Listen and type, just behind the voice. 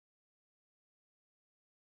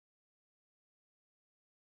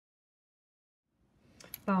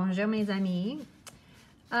Bonjour mes amis.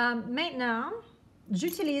 Maintenant,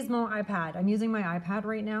 j'utilise mon iPad. I'm using my iPad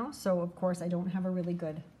right now, so of course I don't have a really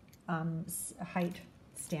good height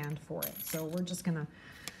stand for it. So we're just gonna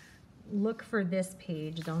look for this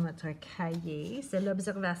page dans notre cahier. C'est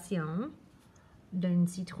l'observation d'une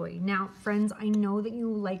citrouille. Now, friends, I know that you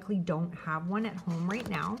likely don't have one at home right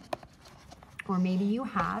now, or maybe you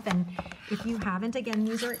have, and if you haven't, again,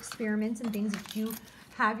 these are experiments and things that you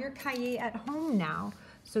have your cahier at home now,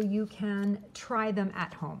 so you can try them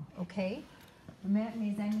at home, okay?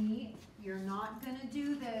 Mes amis, you're not gonna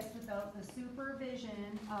do this without the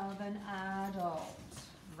supervision of an adult,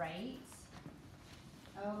 right?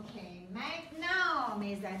 Okay, maintenant,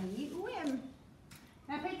 mes amis, où est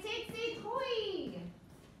ma petite citrouille?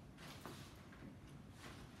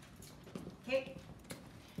 Okay,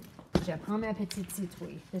 je prends ma petite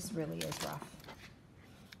citrouille. This really is rough.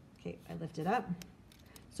 Okay, I lift it up.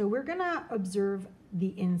 So we're gonna observe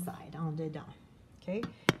the inside, en dedans, okay?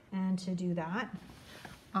 And to do that,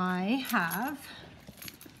 I have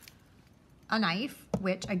a knife,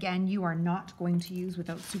 which again, you are not going to use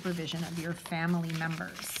without supervision of your family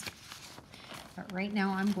members. But right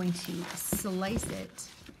now I'm going to slice it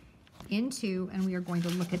into, and we are going to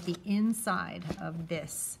look at the inside of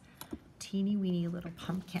this teeny weeny little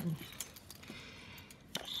pumpkin.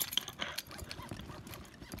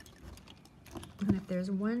 And if there's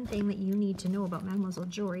one thing that you need to know about Mademoiselle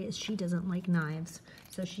Jory is she doesn't like knives.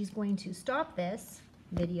 So she's going to stop this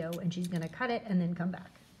video and she's going to cut it and then come back.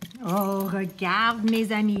 Oh, regarde mes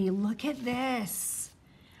amis, look at this.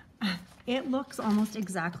 It looks almost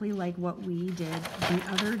exactly like what we did the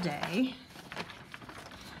other day.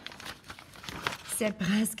 C'est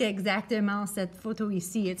presque exactement cette photo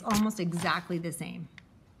ici. It's almost exactly the same.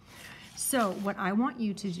 So what I want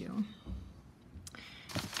you to do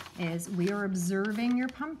is we are observing your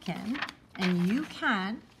pumpkin, and you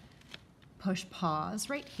can push pause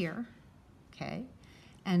right here, okay,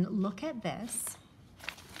 and look at this.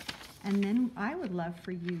 And then I would love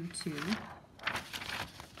for you to,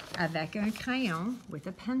 avec un crayon, with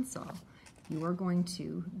a pencil, you are going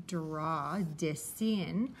to draw,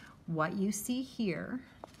 dessine what you see here,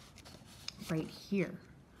 right here.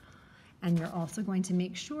 And you're also going to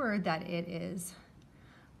make sure that it is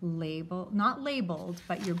labeled, not labeled,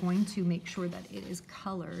 but you're going to make sure that it is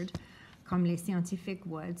colored comme les scientifiques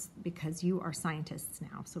would, because you are scientists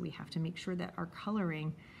now. So we have to make sure that our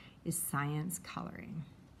coloring is science coloring,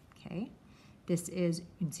 okay? This is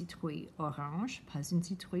une citrouille orange, pas une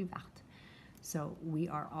citrouille verte. So we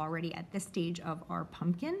are already at this stage of our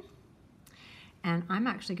pumpkin, and I'm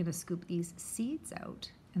actually gonna scoop these seeds out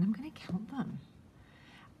and I'm gonna count them.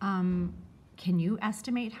 Can you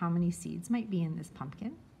estimate how many seeds might be in this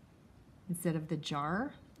pumpkin? Instead of the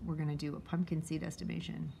jar, we're gonna do a pumpkin seed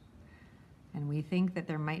estimation. And we think that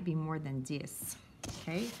there might be more than 10,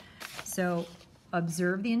 okay? So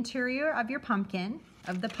observe the interior of your pumpkin,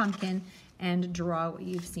 and draw what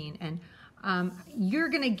you've seen. And you're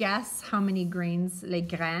gonna guess how many grains, les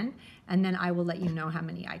graines, and then I will let you know how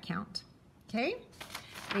many I count, okay?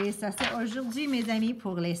 Et ça c'est aujourd'hui, mes amis,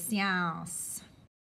 pour les sciences.